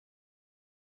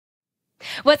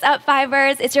What's up,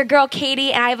 Fivers? It's your girl,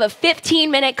 Katie, and I have a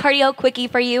 15-minute cardio quickie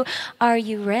for you. Are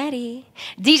you ready?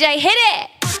 DJ, hit it!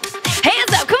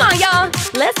 Hands up, come on, y'all.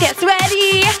 Let's get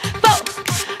sweaty. 4,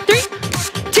 3,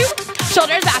 2,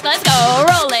 shoulders back, let's go.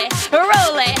 Roll it,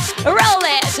 roll it, roll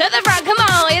it. To the front, come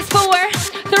on. It's 4,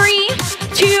 3,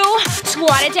 2,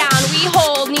 squat it down. We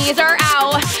hold, knees are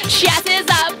out. Chest is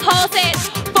up, pulse it.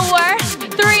 4,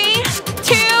 3,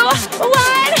 2,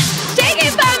 1. Shake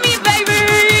it for me,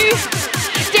 baby.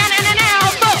 Down, down, down, down.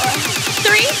 4,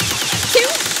 3, 2,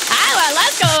 and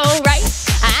let's go. Right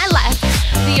and left.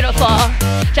 Beautiful.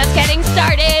 Just getting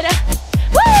started.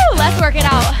 Woo! Let's work it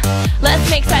out. Let's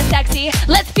make sweat sexy.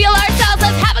 Let's feel ourselves.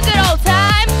 Let's have a good old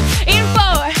time. In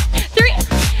 4, 3,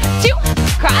 2,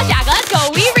 cross jack. Let's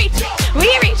go. We reach, we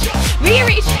reach, we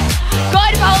reach. Go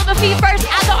ahead and follow the feet first.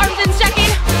 Add the arms in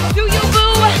second. Do you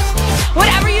boo?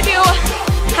 Whatever you do,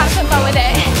 have some fun with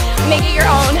it. Make it your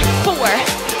own. 4,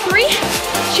 3,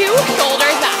 2,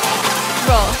 shoulders back.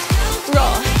 Roll,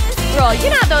 roll, roll. You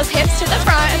know those hips to the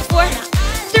front. 4,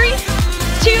 3,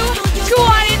 2,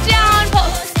 squat it down.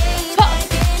 Pulse, pulse,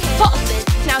 pulse.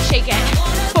 Now shake it.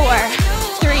 4,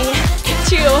 3,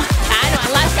 2, and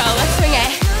 1. Let's go. Let's swing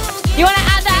it. You want to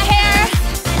add that hair?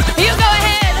 You go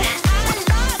ahead.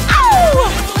 Oh!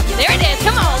 There it is.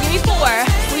 Come on. Give me 4.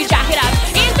 We jack it up.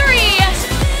 In 3,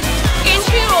 in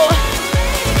 2,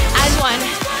 and 1.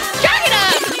 Jack it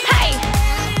up. Hey.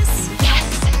 Yes.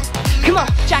 Come on.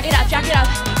 Jack it up. Jack it up.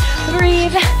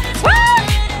 Breathe. Work.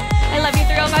 I love you,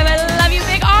 305. I love you,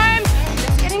 big arms.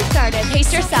 Just getting started.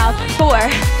 Pace yourself. 4,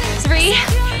 3,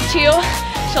 2,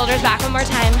 shoulders back one more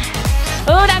time.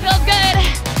 Oh, that feels good.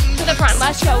 To the front.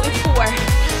 Let's go. It's 4,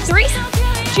 3,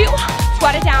 2,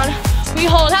 squat it down. We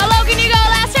hold. How low can you go?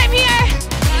 Last time here.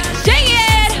 Take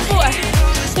it. 4,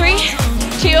 3,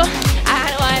 2,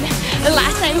 and 1. The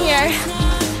last time here.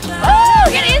 Oh,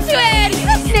 get into it. You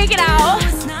can snake it out.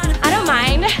 I don't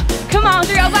mind. Come on,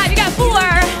 305. You got 4.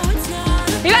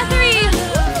 You got 3.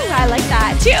 Ooh, I like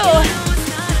that. 2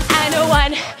 and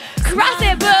 1. Cross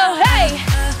it, boo. Hey.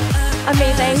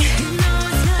 Amazing.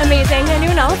 Amazing.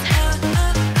 Anyone else?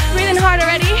 Breathing hard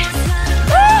already.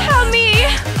 Woo, help me.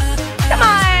 Come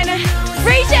on.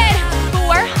 Reach it.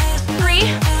 4, 3.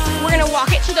 We're gonna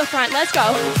walk it to the front. Let's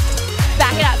go.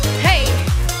 Back it up. Hey.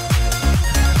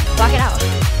 Walk it out.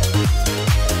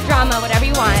 Drama, whatever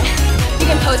you want. You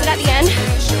can pose it at the end.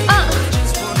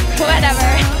 Whatever.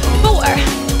 4,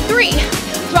 3.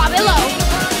 Drop it low.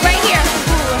 Right here.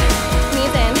 Ooh.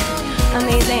 Knees in.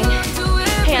 Amazing.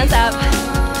 Hands up.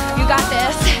 You got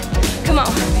this. Come on.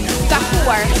 You got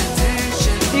 4.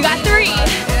 You got 3.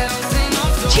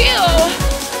 2.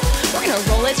 We're gonna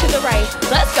roll it to the right.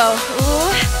 Let's go. Ooh.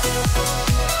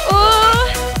 Ooh.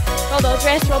 Roll those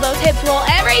wrists, roll those hips, roll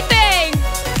everything.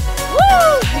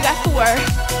 Woo! You got 4.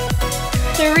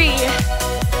 3.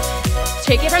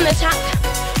 Take it from the top.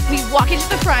 We walk it to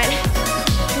the front.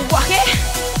 We walk it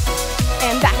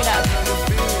and back it up.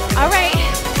 All right.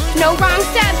 No wrong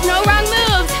steps, no wrong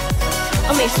moves.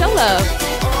 Only solo.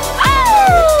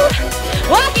 Oh!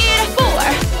 Walk it. 4,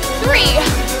 3.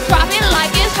 Drop it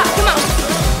like it's hot. Come on.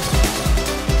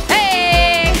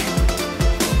 Hey.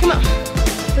 Come on.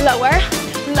 Lower,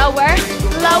 lower,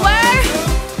 lower.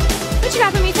 What you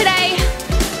got for me today?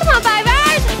 Come on,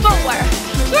 Fivers. 4,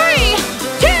 3,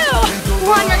 2,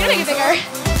 1. We're gonna make it bigger.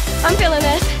 I'm feeling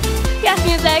this. Yes,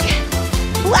 music.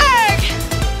 Work.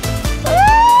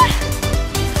 Woo.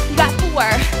 You got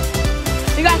 4.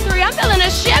 You got 3. I'm feeling a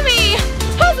shimmy.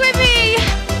 Who's with me?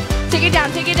 Take it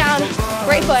down, take it down.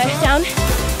 Right foot down.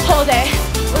 Hold it.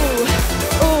 Ooh,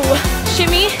 ooh.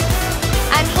 Shimmy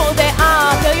and hold it.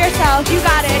 Feel yourself. You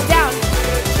got it. Down.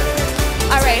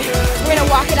 All right. We're gonna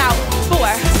walk it out.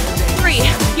 4, 3.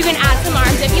 You can add some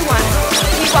arms if you want.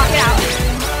 We walk it out.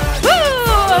 Woo!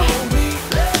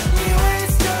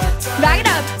 Back it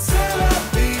up.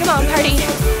 Come on, party.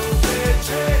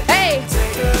 Hey.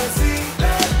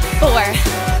 4,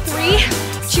 3,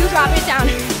 2, drop it down.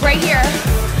 Right here.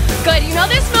 Good, you know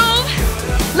this move.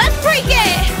 Let's break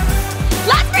it.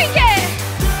 Let's break it.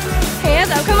 Hands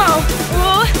up, come on.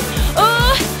 Ooh,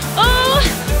 ooh, ooh,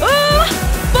 ooh.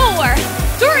 4,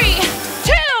 3,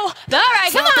 2. All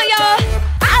right, come on, y'all.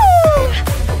 Ow!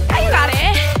 Hey, you got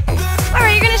it. All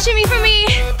right, you're gonna shimmy for me.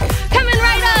 Coming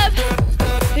right up.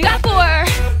 You got 4.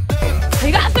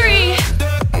 You got 3.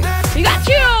 You got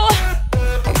 2.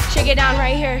 Shake it down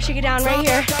right here. Shake it down right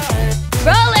here.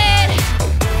 Roll it.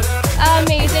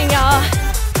 Amazing, y'all.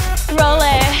 Roll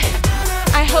it.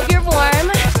 I hope you're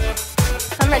warm.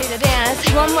 I'm ready to dance.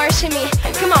 One more shimmy.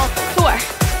 Come on. 4,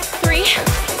 3,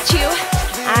 2,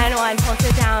 and 1. Pulse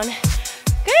it down.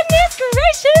 Goodness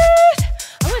gracious.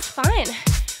 That was fun.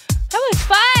 That was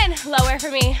lower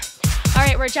for me. All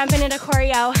right, we're jumping into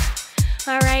choreo.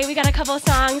 All right, we got a couple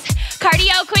songs.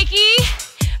 Cardio quickie.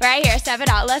 Right here, step it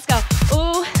out, let's go.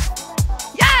 Ooh,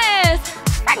 yes!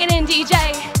 Bring it in,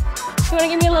 DJ. You wanna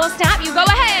give me a little snap? You go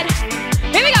ahead.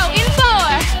 Here we go, in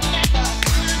 4,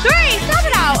 3, step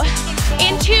it out.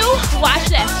 In 2, watch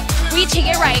this. We take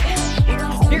it right.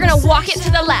 You're gonna walk it to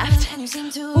the left.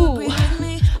 Ooh,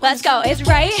 let's go, it's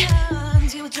right.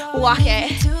 Walk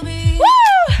it. Woo!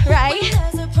 Right,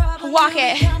 walk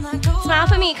it. Smile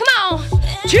for me, come on.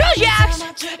 2 jacks.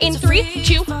 In 3,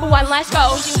 2, 1, let's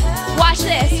go. Watch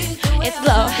this, it's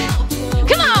low.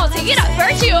 Come on, take it up for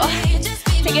 2.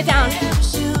 Take it down.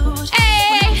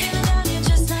 Hey.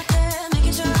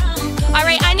 All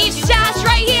right, I need sass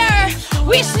right here.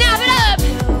 We snap it up.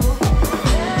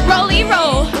 Rolly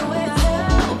roll.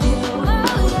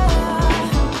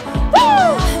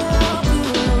 Woo!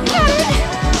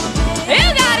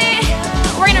 You got it.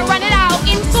 We're gonna run it out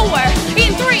in 4,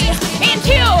 in 3, in 2.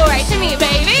 Right to me,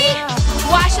 baby.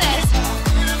 Watch this.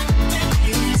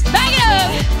 Back it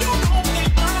up.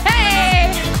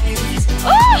 Hey.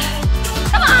 Ooh.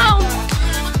 Come on.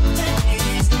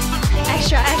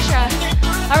 Extra, extra.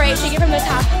 All right, take it from the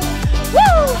top.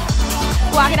 Woo.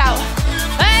 Walk it out.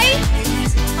 Hey.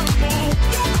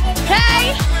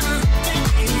 Hey.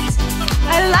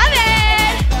 I love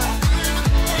it.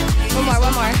 One more,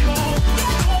 one more.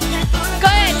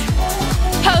 Good.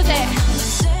 Pose it.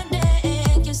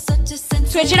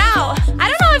 Switch it out. I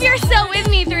don't know if you're still with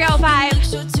me, 305.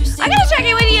 I gotta check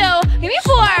it with you. Give me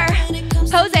 4.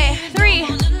 Pose it. 3.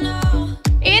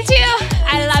 In 2.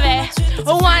 I love it.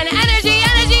 1. Energy,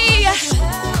 energy.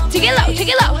 Take it low, take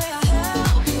it low.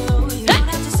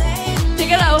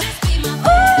 Take it low.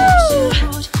 Ooh.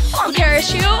 Come on,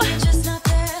 parachute.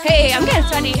 Hey, I'm getting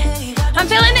sweaty. I'm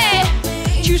feeling it.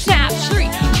 2 snaps. 3,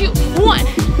 2, 1.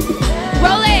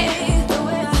 Roll it.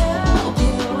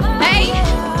 Hey.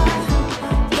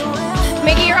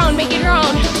 Make it your own, make it your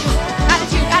own.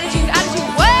 Attitude, attitude, attitude.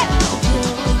 What?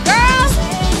 Girl,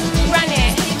 run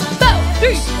it. 4,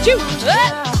 3, 2,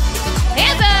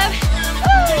 hands up.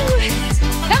 Woo.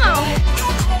 Come on.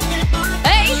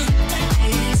 Hey.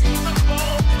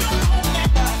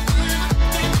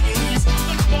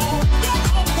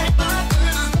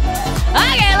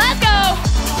 Okay, let's go.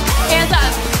 Hands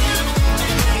up.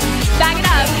 Back it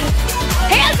up.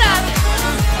 Hands up.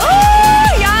 Ooh,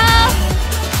 y'all.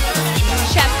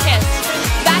 Chef kiss.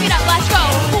 Back it up. Let's go.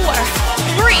 4,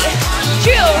 3,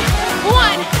 2,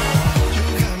 1.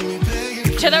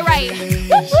 To the right.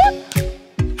 Whoop, whoop.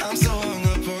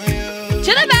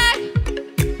 To the back.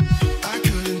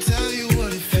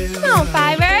 Come on,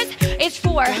 fivers. It's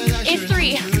 4. It's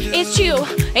 3. It's 2.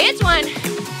 It's 1.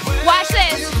 Watch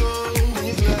this.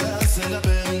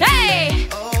 Hey.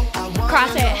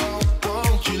 Cross it.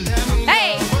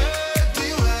 Hey.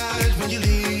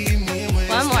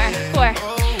 One more. 4,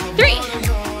 3,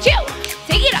 2.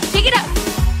 Take it up. Take it up.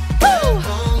 Woo.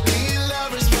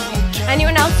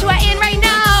 Anyone else sweating right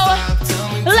now?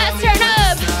 Let's turn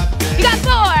up. You got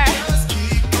 4.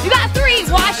 You got 3.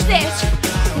 Watch this.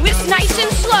 It's nice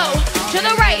and slow. To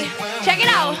the right. Check it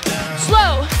out.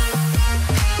 Slow.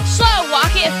 Slow.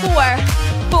 Walk it. 4,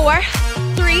 4,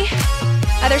 3.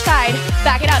 Other side.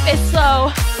 Back it up. It's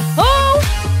slow. Oh.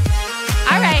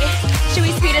 All right. Should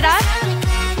we speed it up?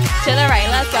 To the right.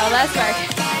 Let's go. Let's work.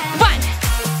 1,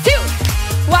 2.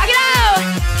 Walk it out.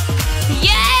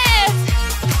 Yes.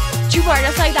 2 more.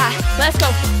 Just like that. Let's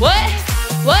go. What?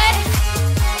 What?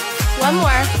 1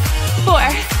 more. 4,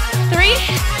 3.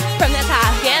 From the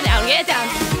top. Get down. Get down.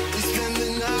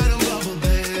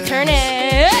 Turn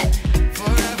it.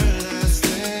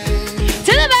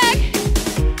 To the back.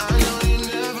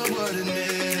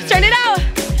 Turn it out.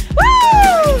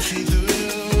 Woo!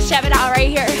 Shove it out right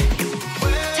here.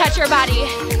 Touch your body.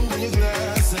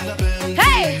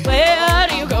 Hey, where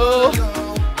do you go?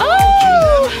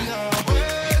 Oh!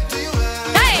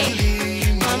 Hey!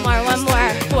 1 more, 1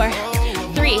 more. 4,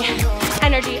 3.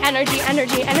 Energy, energy,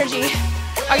 energy, energy.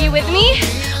 Are you with me?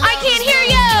 I can't hear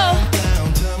you.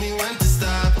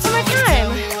 One more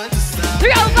time.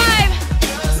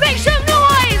 305. Make some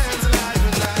noise.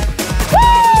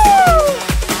 Woo!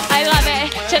 I love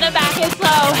it. To the back and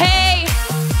slow. Hey.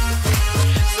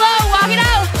 Slow. Walk it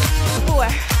out. 4,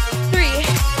 3,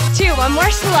 2. 1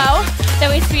 more slow. Then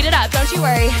we speed it up. Don't you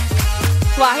worry.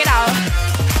 Walk it out.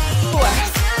 4,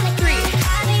 3.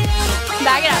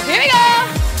 Back it up. Here we go.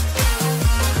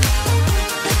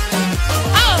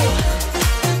 Oh.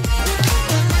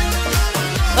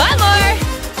 1 more.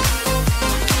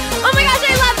 Oh my gosh,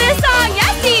 I love this song.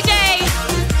 Yes, DJ.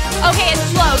 Okay, it's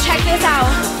slow. Check this out.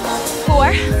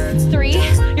 4, 3.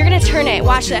 You're gonna gonna turn it.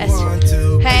 Watch this.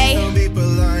 Hey.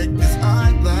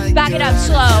 Back it up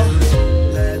slow.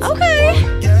 Okay.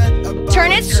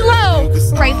 Turn it slow.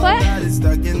 Right foot.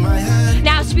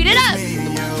 Now speed it up.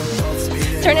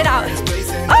 Turn it out.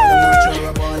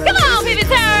 Oh! Come on, pivot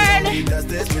turn.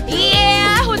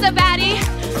 Yeah, who's a baddie?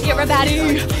 You're a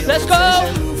baddie. Let's go.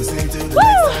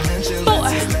 Woo! 4,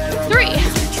 3,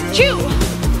 2.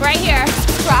 Right here.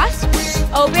 Cross.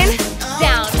 Open.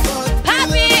 Down. Pop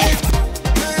it.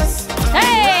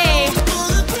 Hey.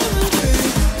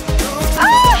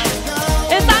 Oh!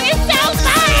 This song is so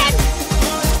fun.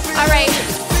 All right.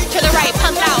 To the right.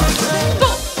 Pump it out.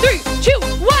 4, 3, 2,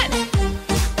 1.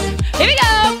 Here we go.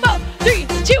 4, 3,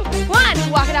 2, 1.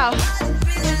 Walk it out.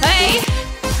 Hey.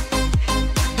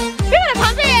 We gotta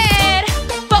pump it.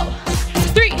 4,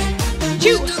 3,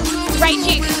 2. Right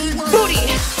cheek. Booty.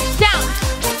 Down.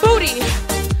 Booty.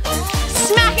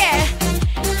 Smack it.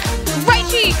 Right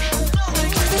cheek.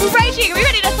 Right cheek. Are we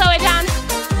ready to slow it down?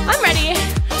 I'm ready.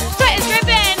 Sweat is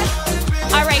dripping.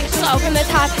 All right. Slow from the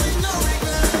top.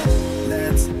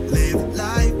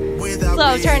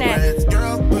 Slow. Turn it.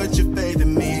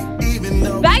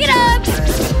 Back it up.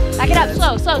 Back it up.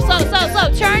 Slow, slow, slow, slow, slow.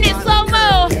 Turn it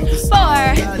slow-mo.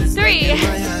 4, 3,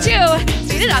 2.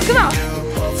 Speed it up. Come on.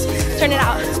 Turn it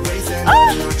out.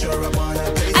 Oh!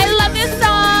 I love this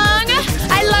song.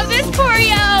 I love this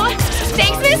choreo.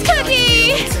 Thanks, Miss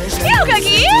Cookie. Yo,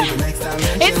 Cookie.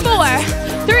 It's 4,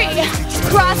 3.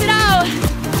 Cross it out.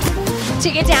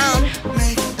 Take it down.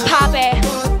 Pop it.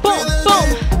 Boom, boom.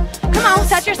 Come on,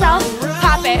 touch yourself.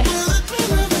 Pop it.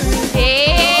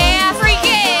 Yeah, freak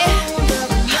it.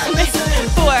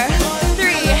 4,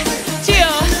 3, 2.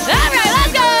 All right,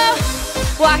 let's go.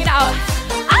 Walk it out.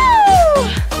 Oh!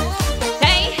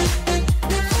 Hey.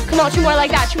 Come on, 2 more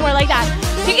like that. 2 more like that.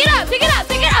 Pick it up, pick it up,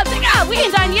 pick it up, pick it up. We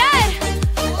ain't done yet.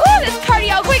 Ooh, this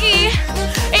cardio quickie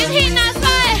is hitting that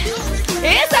spot.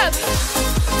 It's up.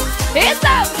 It's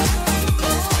up.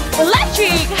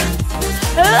 Electric.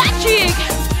 Electric.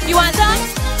 You want some?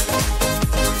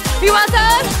 You want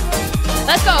some?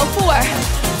 Let's go. 4,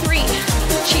 3,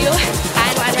 2,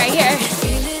 and 1 right here.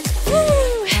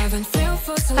 Woo.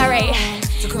 All right.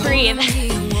 Breathe.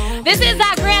 This is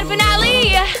that grand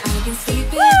finale.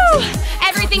 Woo.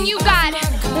 Everything you got,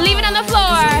 leave it on the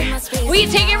floor. We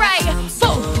take it right.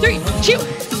 4, 3, 2.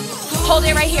 Hold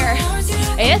it right here.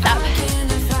 It's up.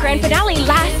 Grand finale,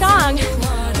 last song.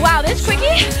 Wow, this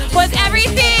quickie was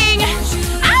everything.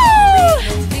 Ow!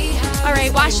 All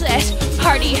right, watch this.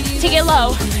 Party, take it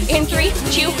low. In 3,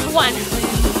 2, 1.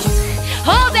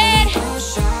 Hold it.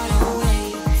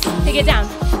 Take it down.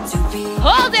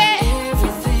 Hold it.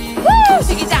 Woo!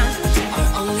 Take it down.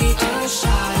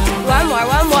 One more,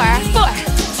 one more. 4,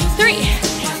 3,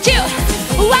 2,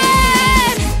 1.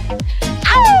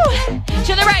 Ow!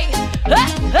 To the right.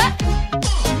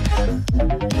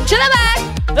 To the back.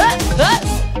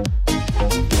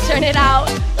 Turn it out.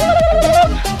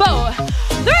 4,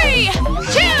 3, 2,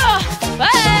 1.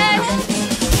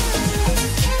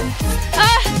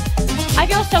 I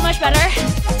feel so much better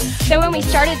than when we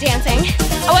started dancing.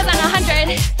 I was on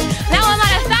 100. Now I'm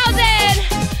on 1,000.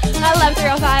 I love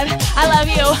 305. I love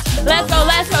you. Let's go,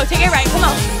 let's go. Take it right. Come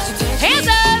on. Hands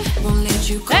up.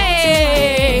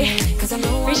 Hey.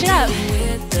 Reach it up.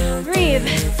 Breathe.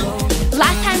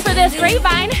 Last time for this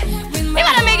grapevine. You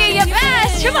gotta make it your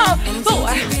best. Come on.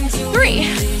 4, 3,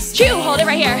 2. Hold it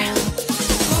right here.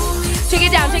 Take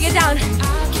it down, take it down.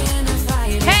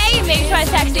 Hey, make sweat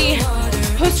sexy.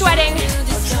 Who's sweating?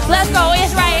 Let's go,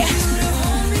 it's right.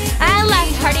 And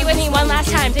left. Party with me one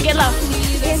last time. Take it low.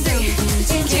 In 3,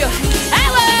 2,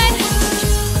 and 1.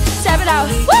 Step it out.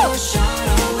 Woo!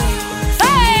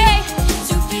 Hey!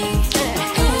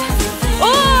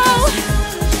 Ooh!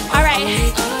 All right.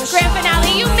 Grand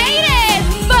finale. You made it.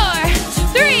 4,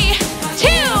 3, 2.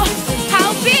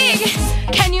 How big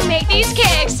can you make these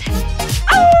kicks?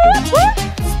 Ooh, ooh.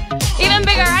 Even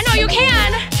bigger. I know you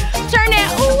can. Turn it.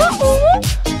 Ooh, ooh.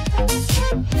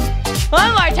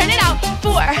 One more. Turn it out.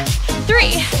 4,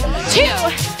 3, 2,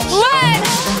 1.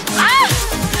 Ah!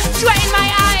 Sweat in my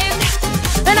eyes.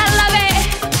 And I love it.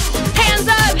 Hands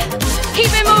up.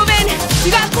 Keep it moving.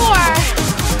 You got 4.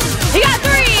 You got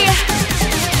 3,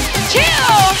 2.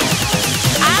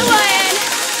 I win.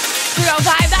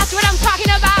 305. That's what I'm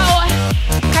talking about.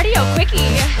 Cardio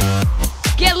quickie.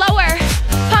 Get lower.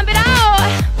 Pump it out.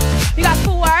 You got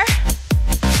 4,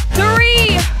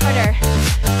 3, harder.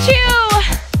 2,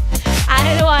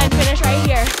 and 1. Finish right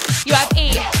here. You have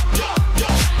 8,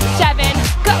 7,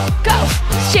 go, go.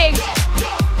 6,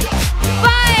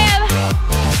 5,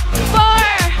 4.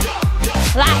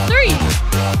 Last 3,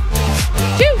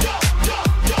 2.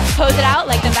 Pose it out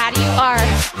like the baddie you are.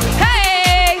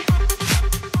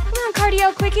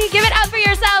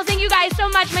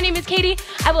 much. My name is Katie.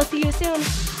 I will see you soon.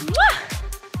 Mwah!